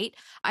grow light.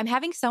 I'm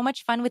having so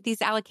much fun with these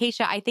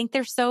Alocasia. I think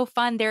they're so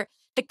fun.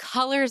 The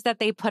colors that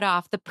they put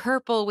off, the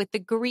purple with the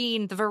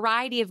green, the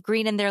variety of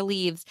green in their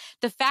leaves,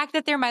 the fact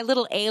that they're my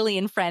little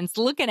alien friends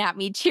looking at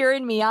me,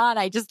 cheering me on.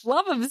 I just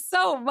love them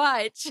so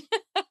much.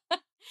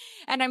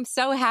 And I'm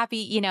so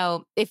happy,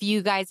 if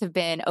you guys have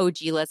been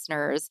OG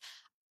listeners,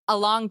 a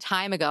long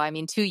time ago,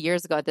 2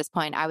 years ago at this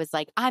point, I was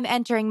like, I'm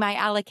entering my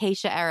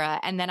Alocasia era.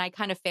 And then I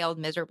kind of failed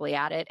miserably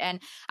at it.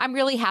 And I'm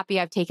really happy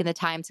I've taken the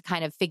time to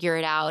kind of figure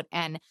it out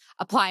and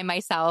apply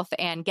myself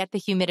and get the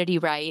humidity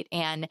right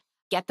and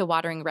get the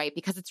watering right,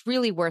 because it's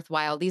really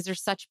worthwhile. These are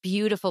such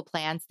beautiful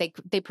plants.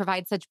 They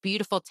provide such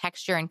beautiful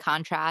texture and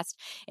contrast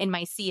in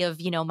my sea of,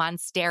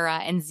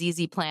 monstera and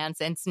ZZ plants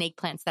and snake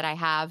plants that I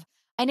have.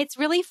 And it's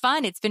really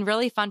fun. It's been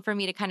really fun for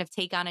me to kind of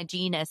take on a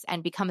genus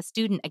and become a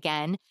student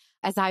again,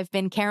 as I've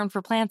been caring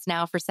for plants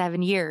now for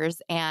 7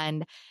 years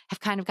and have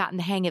kind of gotten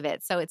the hang of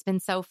it. So it's been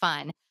so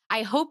fun.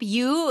 I hope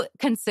you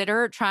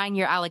consider trying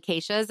your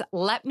Alocasias.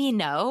 Let me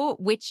know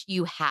which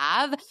you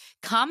have.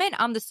 Comment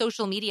on the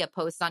social media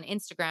posts on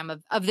Instagram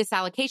of this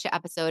Alocasia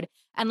episode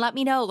and let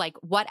me know,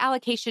 what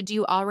Alocasia do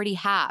you already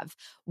have?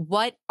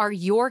 What are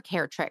your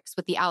care tricks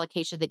with the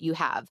Alocasia that you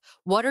have?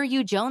 What are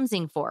you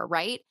jonesing for,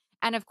 right?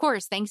 And of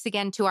course, thanks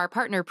again to our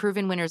partner,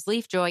 Proven Winners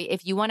Leaf Joy.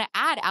 If you want to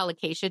add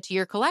Alocasia to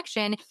your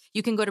collection,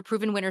 you can go to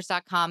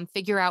provenwinners.com,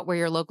 figure out where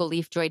your local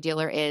Leaf Joy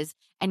dealer is,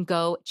 and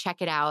go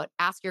check it out.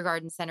 Ask your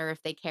garden center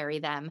if they carry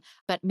them.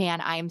 But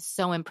man, I am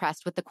so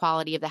impressed with the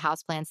quality of the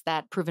houseplants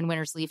that Proven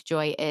Winners Leaf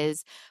Joy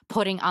is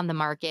putting on the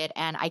market.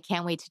 And I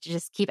can't wait to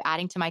just keep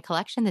adding to my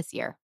collection this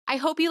year. I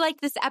hope you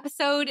liked this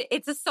episode.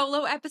 It's a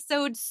solo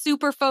episode,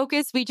 super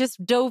focused. We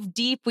just dove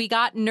deep. We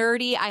got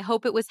nerdy. I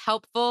hope it was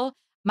helpful.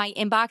 My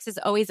inbox is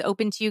always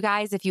open to you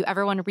guys. If you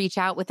ever want to reach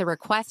out with a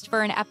request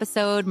for an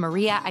episode,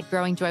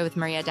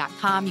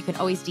 maria@growingjoywithmaria.com. You can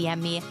always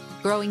DM me,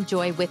 Growing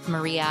Joy with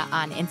Maria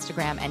on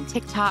Instagram and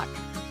TikTok.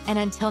 And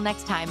until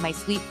next time, my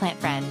sweet plant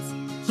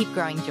friends, keep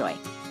growing joy.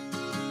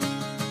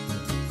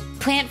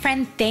 Plant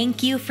friend,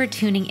 thank you for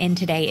tuning in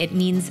today. It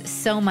means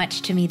so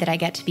much to me that I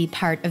get to be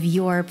part of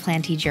your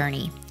planty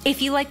journey.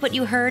 If you like what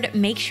you heard,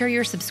 make sure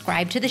you're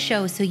subscribed to the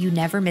show so you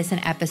never miss an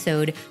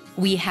episode.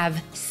 We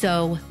have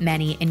so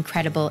many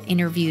incredible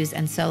interviews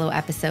and solo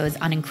episodes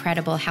on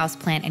incredible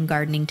houseplant and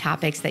gardening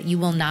topics that you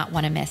will not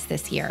want to miss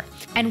this year.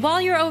 And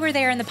while you're over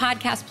there in the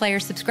podcast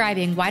player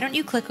subscribing, why don't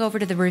you click over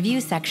to the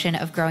review section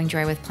of Growing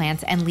Joy with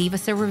Plants and leave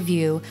us a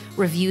review?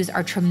 Reviews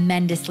are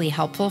tremendously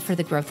helpful for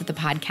the growth of the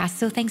podcast,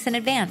 so thanks in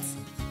advance.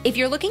 If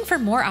you're looking for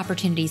more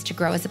opportunities to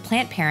grow as a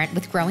plant parent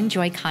with Growing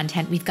Joy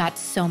content, we've got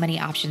so many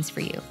options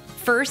for you.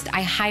 First,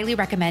 I highly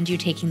recommend you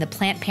taking the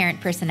Plant Parent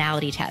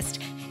Personality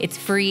Test. It's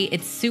free,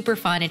 it's super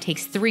fun, it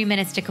takes 3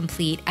 minutes to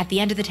complete. At the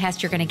end of the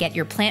test, you're going to get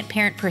your Plant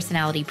Parent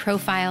Personality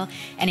profile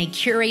and a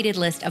curated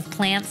list of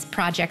plants,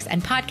 projects,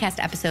 and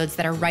podcast episodes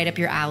that are right up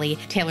your alley,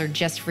 tailored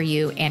just for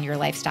you and your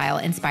lifestyle,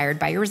 inspired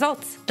by your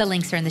results. The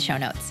links are in the show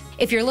notes.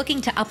 If you're looking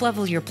to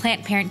uplevel your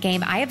plant parent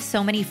game, I have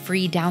so many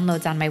free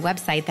downloads on my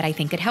website that I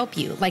think could help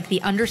you, like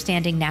the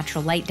Understanding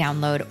Natural Light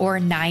download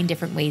or 9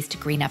 different ways to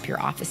green up your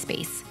office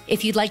space.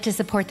 If you'd like to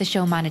support the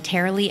show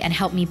monetarily and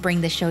help me bring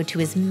the show to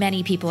as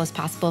many people as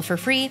possible for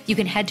free, you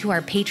can head to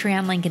our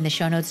Patreon link in the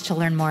show notes to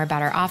learn more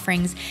about our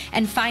offerings.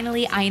 And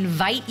finally, I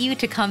invite you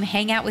to come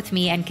hang out with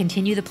me and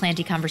continue the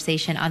planty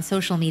conversation on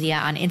social media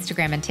on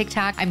Instagram and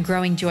TikTok. I'm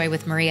Growing Joy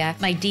with Maria.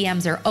 My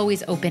DMs are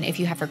always open if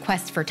you have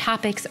requests for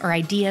topics or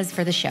ideas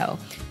for the show.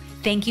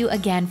 Thank you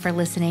again for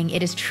listening.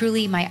 It is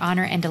truly my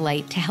honor and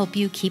delight to help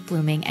you keep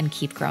blooming and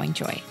keep growing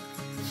joy.